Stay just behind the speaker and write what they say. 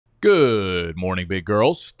Good morning, big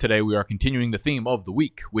girls. Today we are continuing the theme of the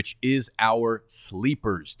week, which is our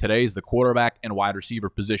sleepers. Today is the quarterback and wide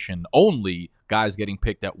receiver position. Only guys getting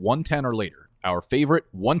picked at 110 or later. Our favorite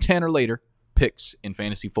 110 or later picks in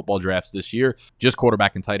fantasy football drafts this year. Just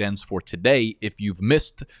quarterback and tight ends for today. If you've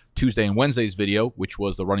missed Tuesday and Wednesday's video, which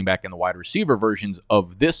was the running back and the wide receiver versions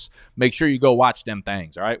of this, make sure you go watch them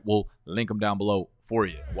things, all right? We'll link them down below for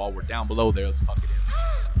you. While we're down below there, let's tuck it in.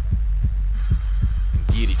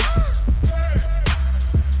 Get it.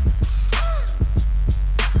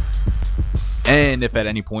 And if at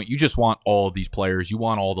any point you just want all of these players, you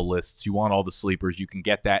want all the lists, you want all the sleepers, you can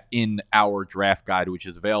get that in our draft guide, which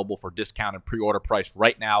is available for discounted pre-order price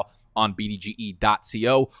right now on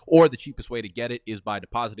BDGE.co, or the cheapest way to get it is by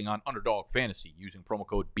depositing on Underdog Fantasy using promo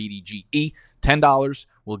code BDGE. $10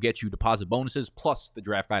 will get you deposit bonuses plus the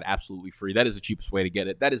draft guide absolutely free. That is the cheapest way to get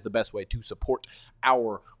it. That is the best way to support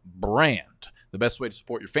our brand. The best way to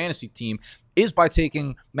support your fantasy team is by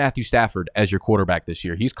taking Matthew Stafford as your quarterback this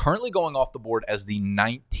year. He's currently going off the board as the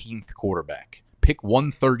 19th quarterback, pick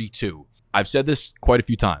 132. I've said this quite a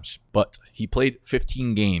few times, but he played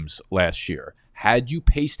 15 games last year. Had you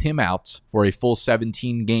paced him out for a full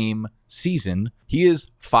 17-game season, he is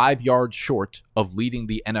 5 yards short of leading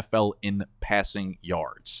the NFL in passing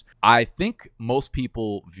yards. I think most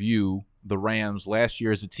people view the Rams last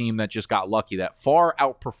year as a team that just got lucky, that far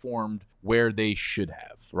outperformed where they should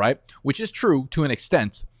have, right? Which is true to an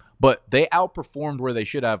extent, but they outperformed where they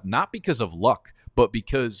should have, not because of luck, but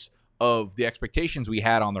because of the expectations we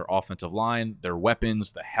had on their offensive line, their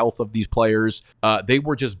weapons, the health of these players. They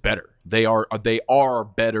were just better. They are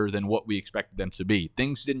better than what we expected them to be.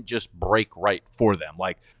 Things didn't just break right for them.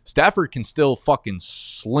 Like, Stafford can still fucking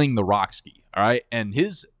sling the rock ski, all right? And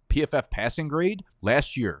his PFF passing grade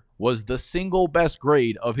last year was the single best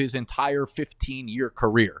grade of his entire 15-year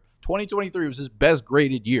career. 2023 was his best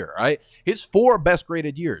graded year, all right? His 4 best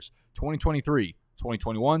graded years, 2023,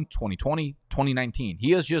 2021, 2020, 2019.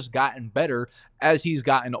 He has just gotten better as he's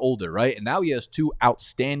gotten older, right? And now he has 2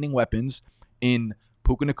 outstanding weapons in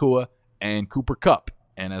Puka Nacua and Cooper Kupp.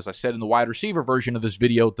 And as I said in the wide receiver version of this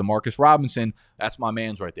video, Demarcus Robinson, that's my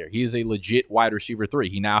man's right there. He is a legit wide receiver 3.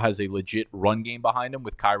 He now has a legit run game behind him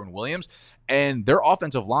with Kyren Williams. And their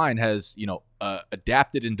offensive line has,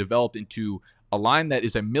 adapted and developed into a line that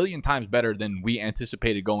is a million times better than we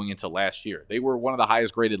anticipated going into last year. They were one of the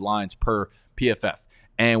highest graded lines per PFF.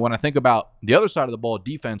 And when I think about the other side of the ball,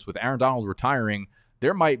 defense, with Aaron Donald retiring,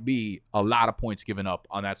 there might be a lot of points given up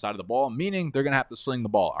on that side of the ball, meaning they're going to have to sling the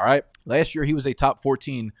ball, all right? Last year, he was a top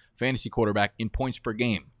 14 fantasy quarterback in points per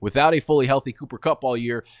game without a fully healthy Cooper Kupp all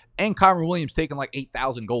year, and Kyren Williams taking like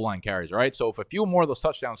 8,000 goal line carries, all right? So if a few more of those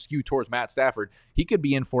touchdowns skew towards Matt Stafford, he could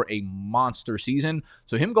be in for a monster season.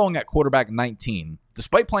 So him going at quarterback 19,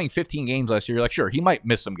 despite playing 15 games last year, you're like, sure, he might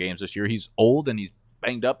miss some games this year. He's old and he's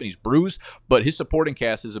banged up and he's bruised, but his supporting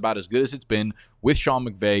cast is about as good as it's been with Sean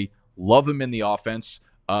McVay. Love him in the offense.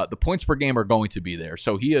 The points per game are going to be there.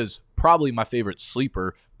 So he is probably my favorite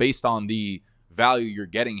sleeper based on the value you're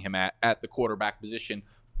getting him at the quarterback position,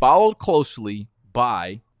 followed closely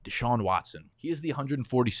by Deshaun Watson. He is the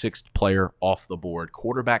 146th player off the board,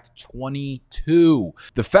 quarterback 22.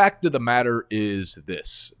 The fact of the matter is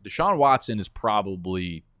this: Deshaun Watson is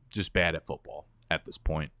probably just bad at football at this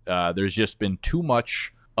point. There's just been too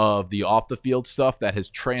much of the off-the-field stuff that has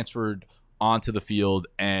transferred onto the field,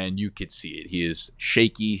 and you could see it. He is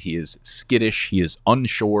shaky, he is skittish, he is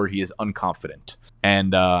unsure, he is unconfident.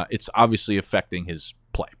 And it's obviously affecting his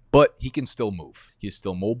play. But he can still move. He is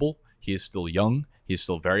still mobile. He is still young. He is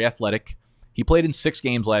still very athletic. He played in 6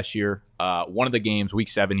 games last year. One of the games, week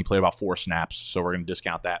 7, he played about 4 snaps, so we're going to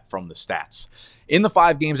discount that from the stats. In the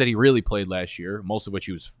 5 games that he really played last year, most of which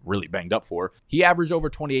he was really banged up for, he averaged over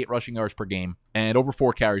 28 rushing yards per game and over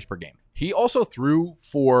 4 carries per game. He also threw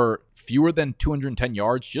for fewer than 210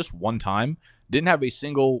 yards just one time. Didn't have a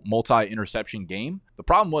single multi-interception game. The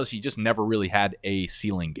problem was he just never really had a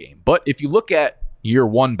ceiling game. But if you look at year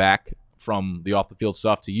 1 back from the off-the-field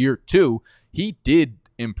stuff to year 2, he did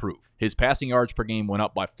improve. His passing yards per game went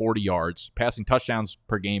up by 40 yards. Passing touchdowns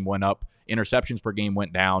per game went up. Interceptions per game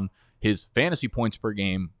went down. His fantasy points per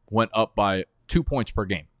game went up by 2 points per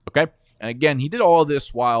game. Okay? And again, he did all of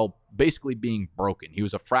this while basically being broken. He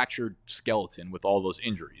was a fractured skeleton with all those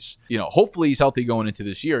injuries. Hopefully he's healthy going into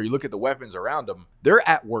this year. You look at the weapons around him, they're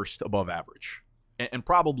at worst above average and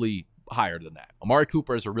probably higher than that. Amari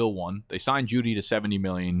Cooper is a real one. They signed Judy to $70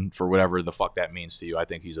 million for whatever the fuck that means to you. I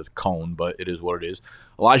think he's a cone, but it is what it is.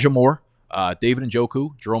 Elijah Moore, David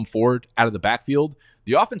Njoku, Jerome Ford out of the backfield.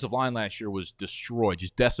 The offensive line last year was destroyed,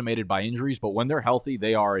 just decimated by injuries. But when they're healthy,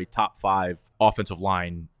 they are a top 5 offensive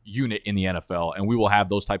line unit in the NFL, and we will have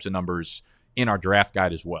those types of numbers in our draft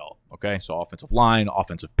guide as well. Okay, so offensive line,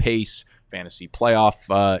 offensive pace, fantasy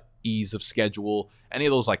playoff ease of schedule, any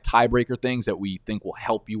of those like tiebreaker things that we think will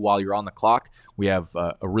help you while you're on the clock. We have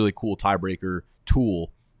a really cool tiebreaker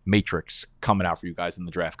tool matrix coming out for you guys in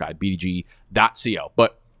the draft guide, BDGE.co.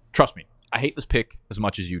 But trust me, I hate this pick as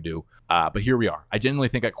much as you do, but here we are. I genuinely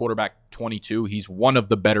think at quarterback 22, he's one of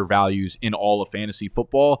the better values in all of fantasy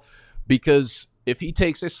football, because if he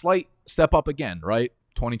takes a slight step up again, right?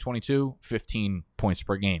 2022, 15 points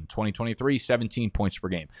per game. 2023, 17 points per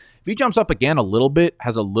game. If he jumps up again a little bit,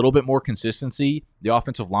 has a little bit more consistency, the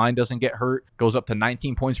offensive line doesn't get hurt, goes up to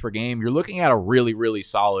 19 points per game, you're looking at a really, really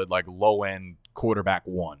solid, like low-end quarterback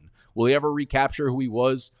one. Will he ever recapture who he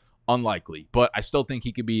was? Unlikely. But I still think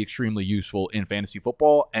he could be extremely useful in fantasy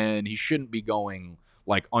football, and he shouldn't be going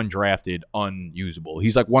like undrafted, unusable.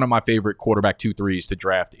 He's like one of my favorite quarterback 2-3s to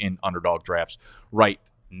draft in underdog drafts right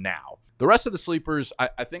now. The rest of the sleepers,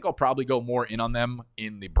 I think I'll probably go more in on them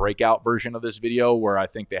in the breakout version of this video, where I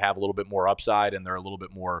think they have a little bit more upside and they're a little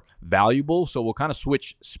bit more valuable. So we'll kind of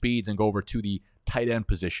switch speeds and go over to the tight end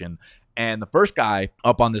position. And the first guy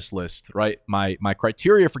up on this list, right, my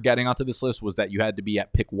criteria for getting onto this list was that you had to be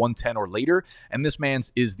at pick 110 or later, and this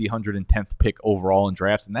man's is the 110th pick overall in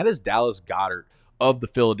drafts, and that is Dallas Goedert of the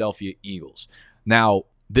Philadelphia Eagles. Now,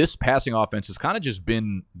 this passing offense has kind of just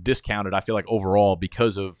been discounted, I feel like, overall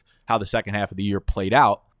because of how the second half of the year played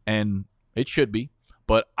out, and it should be.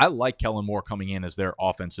 But I like Kellen Moore coming in as their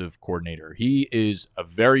offensive coordinator. He is a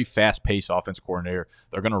very fast-paced offensive coordinator.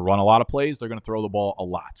 They're going to run a lot of plays. They're going to throw the ball a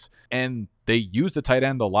lot. And they used the tight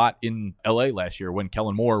end a lot in L.A. last year when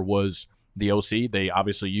Kellen Moore was the OC. They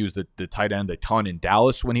obviously used the tight end a ton in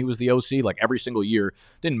Dallas when he was the OC. Like every single year,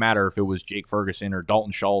 didn't matter if it was Jake Ferguson or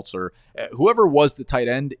Dalton Schultz or whoever was the tight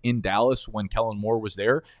end in Dallas when Kellen Moore was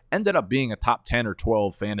there, ended up being a top 10 or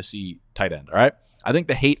 12 fantasy tight end. All right. I think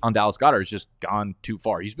the hate on Dallas Goedert has just gone too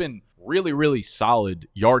far. He's been really, really solid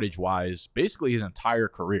yardage wise, basically his entire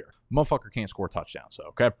career. Motherfucker can't score touchdowns. So,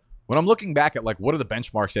 okay. When I'm looking back at like what are the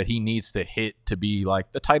benchmarks that he needs to hit to be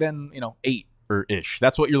like the tight end, 8 or ish.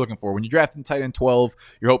 That's what you're looking for. When you're drafting tight end 12,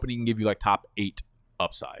 you're hoping he can give you like top 8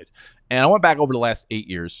 upside. And I went back over the last 8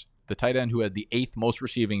 years. The tight end who had the 8th most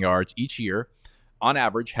receiving yards each year, on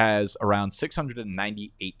average, has around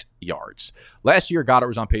 698 yards. Last year, Goddard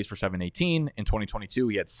was on pace for 718. In 2022,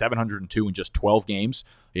 he had 702 in just 12 games.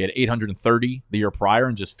 He had 830 the year prior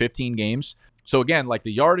in just 15 games. So again, like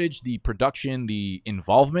the yardage, the production, the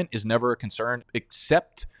involvement is never a concern,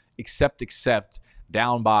 except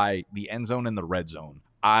down by the end zone and the red zone.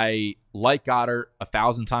 I like Goddard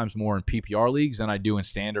 1,000 times more in PPR leagues than I do in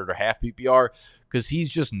standard or half PPR because he's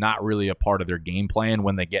just not really a part of their game plan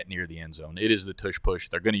when they get near the end zone. It is the tush push.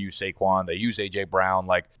 They're going to use Saquon. They use A.J. Brown.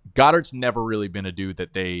 Like Goddard's never really been a dude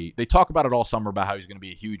that they talk about it all summer about how he's going to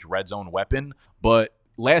be a huge red zone weapon, but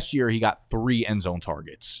last year he got 3 end zone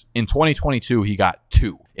targets. In 2022, he got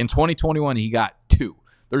 2. In 2021, he got 2.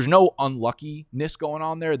 There's no unluckiness going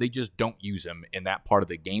on there. They just don't use him in that part of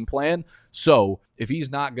the game plan. So if he's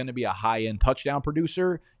not going to be a high-end touchdown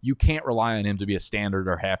producer, you can't rely on him to be a standard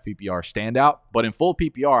or half PPR standout. But in full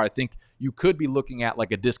PPR, I think you could be looking at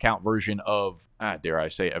like a discount version of, dare I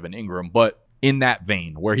say, Evan Ingram, but in that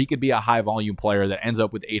vein where he could be a high-volume player that ends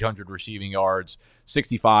up with 800 receiving yards,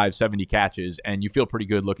 65, 70 catches, and you feel pretty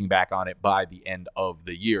good looking back on it by the end of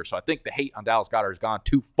the year. So I think the hate on Dallas Goedert has gone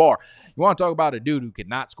too far. You want to talk about a dude who could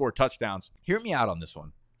not score touchdowns? Hear me out on this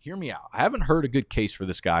one. Hear me out. I haven't heard a good case for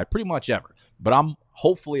this guy pretty much ever, but I'm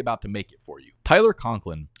hopefully about to make it for you. Tyler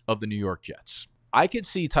Conklin of the New York Jets. I could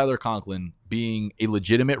see Tyler Conklin being a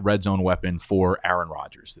legitimate red zone weapon for Aaron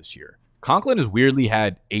Rodgers this year. Conklin has weirdly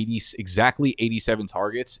had exactly 87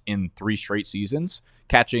 targets in 3 straight seasons,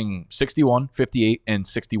 catching 61, 58, and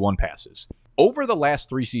 61 passes. Over the last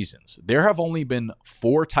 3 seasons, there have only been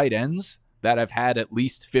 4 tight ends that have had at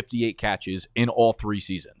least 58 catches in all 3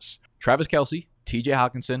 seasons. Travis Kelce, TJ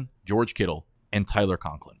Hawkinson, George Kittle, and Tyler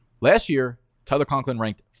Conklin. Last year, Tyler Conklin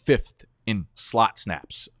ranked 5th in slot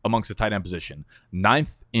snaps amongst the tight end position,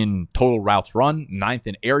 9th in total routes run, 9th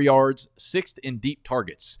in air yards, 6th in deep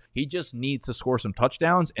targets. He just needs to score some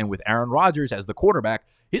touchdowns, and with Aaron Rodgers as the quarterback,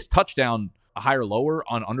 his touchdown higher lower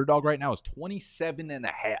on underdog right now is 27.5.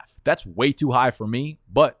 That's way too high for me,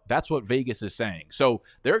 but that's what Vegas is saying. So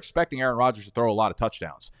they're expecting Aaron Rodgers to throw a lot of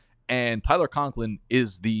touchdowns, and Tyler Conklin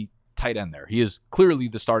is the tight end there. He is clearly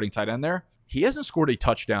the starting tight end there. He hasn't scored a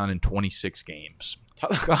touchdown in 26 games.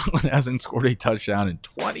 Tyler Conklin hasn't scored a touchdown in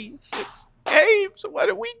 26 games. What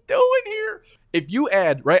are we doing here? If you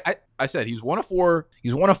add, right, I said he's one of four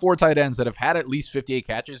tight ends that have had at least 58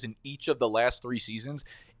 catches in each of the last 3 seasons.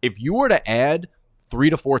 If you were to add 3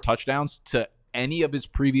 to 4 touchdowns to any of his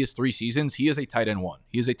previous 3 seasons, he is a tight end 1.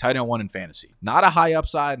 He is a tight end 1 in fantasy. Not a high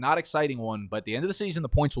upside, not exciting one, but at the end of the season, the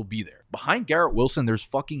points will be there. Behind Garrett Wilson, there's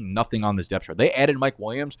fucking nothing on this depth chart. They added Mike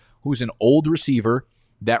Williams, who's an old receiver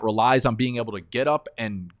that relies on being able to get up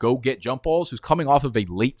and go get jump balls, who's coming off of a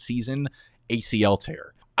late season ACL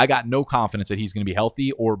tear. I got no confidence that he's going to be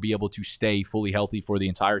healthy or be able to stay fully healthy for the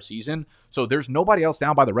entire season. So there's nobody else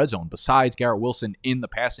down by the red zone besides Garrett Wilson in the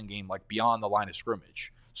passing game, like beyond the line of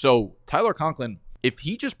scrimmage. So Tyler Conklin, if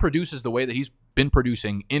he just produces the way that he's been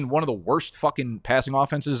producing in one of the worst fucking passing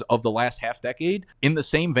offenses of the last half decade, in the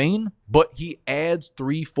same vein, but he adds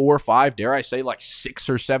 3, 4, 5, dare I say like 6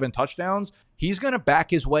 or 7 touchdowns, he's going to back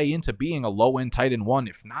his way into being a low-end tight end 1,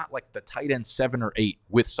 if not like the tight end 7 or 8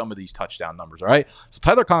 with some of these touchdown numbers, all right? So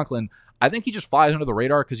Tyler Conklin, I think he just flies under the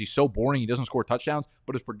radar because he's so boring. He doesn't score touchdowns,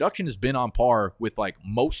 but his production has been on par with like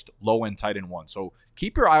most low-end tight end 1. So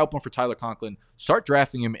keep your eye open for Tyler Conklin. Start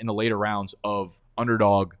drafting him in the later rounds of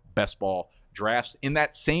underdog best ball drafts. In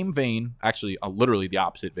that same vein, actually literally the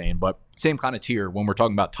opposite vein, but same kind of tier when we're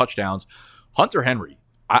talking about touchdowns, Hunter Henry.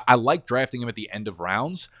 I like drafting him at the end of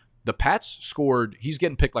rounds. The Pats scored, he's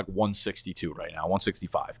getting picked like 162 right now,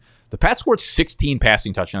 165. The Pats scored 16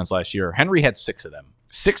 passing touchdowns last year. Henry had 6 of them.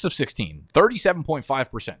 6 of 16,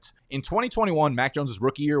 37.5%. In 2021, Mac Jones'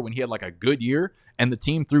 rookie year, when he had like a good year and the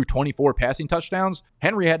team threw 24 passing touchdowns,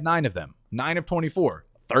 Henry had 9 of them. 9 of 24.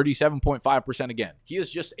 37.5% again. He is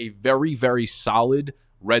just a very, very solid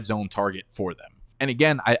red zone target for them. And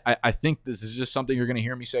again, I think this is just something you're going to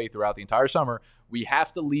hear me say throughout the entire summer. We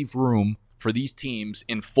have to leave room for these teams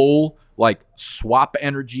in full, like, swap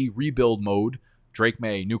energy rebuild mode. Drake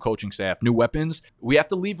May, new coaching staff, new weapons. We have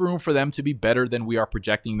to leave room for them to be better than we are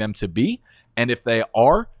projecting them to be. And if they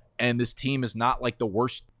are, and this team is not like the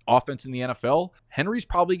worst offense in the NFL, Henry's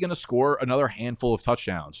probably going to score another handful of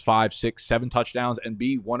touchdowns, 5, 6, 7 touchdowns, and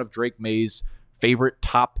be one of Drake May's favorite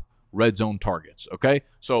top red zone targets, okay?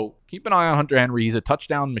 So keep an eye on Hunter Henry. He's a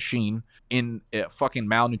touchdown machine in a fucking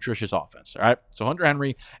malnutritious offense, all right? So Hunter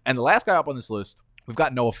Henry, and the last guy up on this list, we've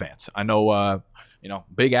got Noah Fant. I know,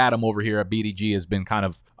 Big Adam over here at BDGE has been kind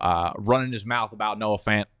of running his mouth about Noah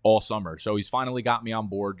Fant all summer. So he's finally got me on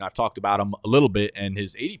board, and I've talked about him a little bit, and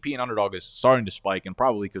his ADP and underdog is starting to spike, and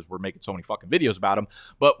probably because we're making so many fucking videos about him.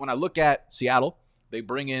 But when I look at Seattle, they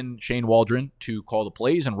bring in Shane Waldron to call the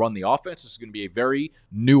plays and run the offense. This is going to be a very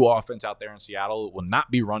new offense out there in Seattle. It will not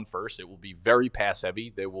be run first. It will be very pass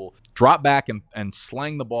heavy. They will drop back and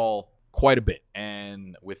slang the ball quite a bit.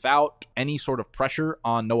 And without any sort of pressure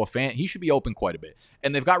on Noah Fant, he should be open quite a bit.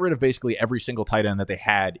 And they've got rid of basically every single tight end that they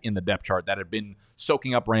had in the depth chart that had been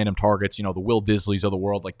soaking up random targets, the Will Disleys of the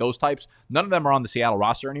world, like those types. None of them are on the Seattle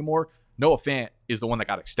roster anymore. Noah Fant is the one that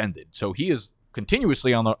got extended. So he is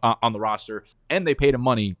continuously on the roster, and they paid him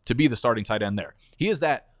money to be the starting tight end there. He is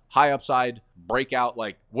that high upside breakout,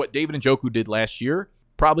 like what David Njoku did last year,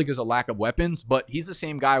 probably because of lack of weapons, but he's the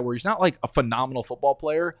same guy where he's not like a phenomenal football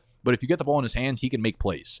player, but if you get the ball in his hands, he can make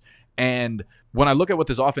plays. And when I look at what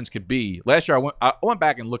this offense could be, last year I went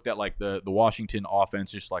back and looked at like the Washington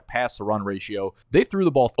offense, just like pass to run ratio. They threw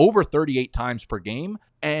the ball over 38 times per game,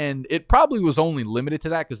 and it probably was only limited to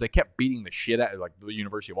that because they kept beating the shit out. Like the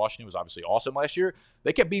University of Washington was obviously awesome last year.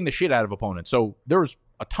 They kept beating the shit out of opponents. So there was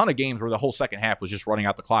a ton of games where the whole second half was just running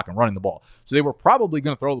out the clock and running the ball. So they were probably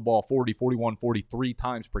going to throw the ball 40, 41, 43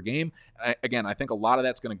 times per game. Again, I think a lot of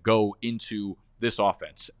that's going to go into this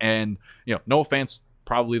offense. And, no offense,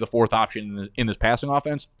 probably the fourth option in this passing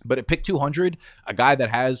offense. But at pick 200, a guy that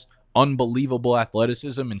has unbelievable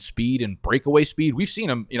athleticism and speed and breakaway speed. We've seen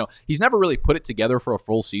him, he's never really put it together for a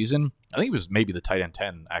full season. I think he was maybe the tight end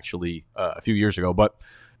 10 actually a few years ago. But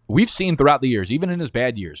we've seen throughout the years, even in his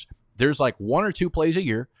bad years, there's like 1 or 2 plays a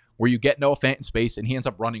year where you get Noah Fant in space and he ends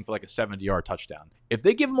up running for like a 70-yard touchdown. If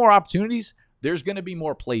they give him more opportunities, there's going to be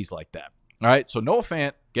more plays like that. All right, so Noah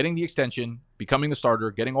Fant getting the extension, becoming the starter,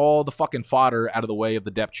 getting all the fucking fodder out of the way of the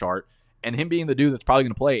depth chart, and him being the dude that's probably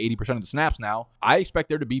going to play 80% of the snaps now, I expect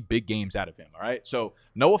there to be big games out of him, all right? So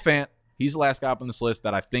Noah Fant, he's the last guy up on this list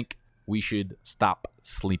that I think we should stop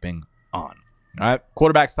sleeping on, all right?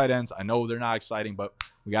 Quarterbacks, tight ends, I know they're not exciting, but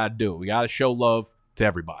we got to do it. We got to show love to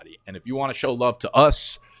everybody. And if you want to show love to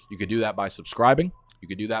us, you could do that by subscribing. You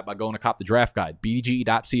could do that by going to cop the draft guide,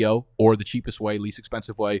 bdge.co, or the cheapest way, least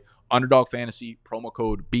expensive way, Underdog Fantasy, promo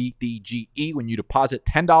code BDGE. When you deposit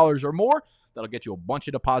 $10 or more, that'll get you a bunch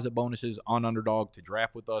of deposit bonuses on Underdog to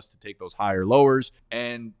draft with us, to take those higher lowers,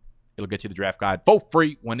 and it'll get you the draft guide for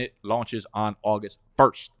free when it launches on August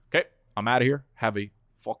 1st. Okay, I'm out of here. Have a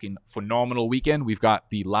fucking phenomenal weekend. We've got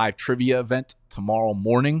the live trivia event tomorrow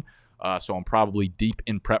morning. So I'm probably deep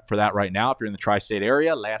in prep for that right now. If you're in the tri-state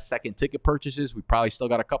area, last-second ticket purchases, we probably still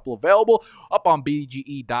got a couple available up on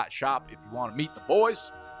BDGE.shop if you want to meet the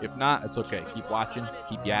boys. If not, it's okay. Keep watching,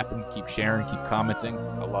 keep yapping, keep sharing, keep commenting.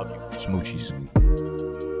 I love you. Smoochies.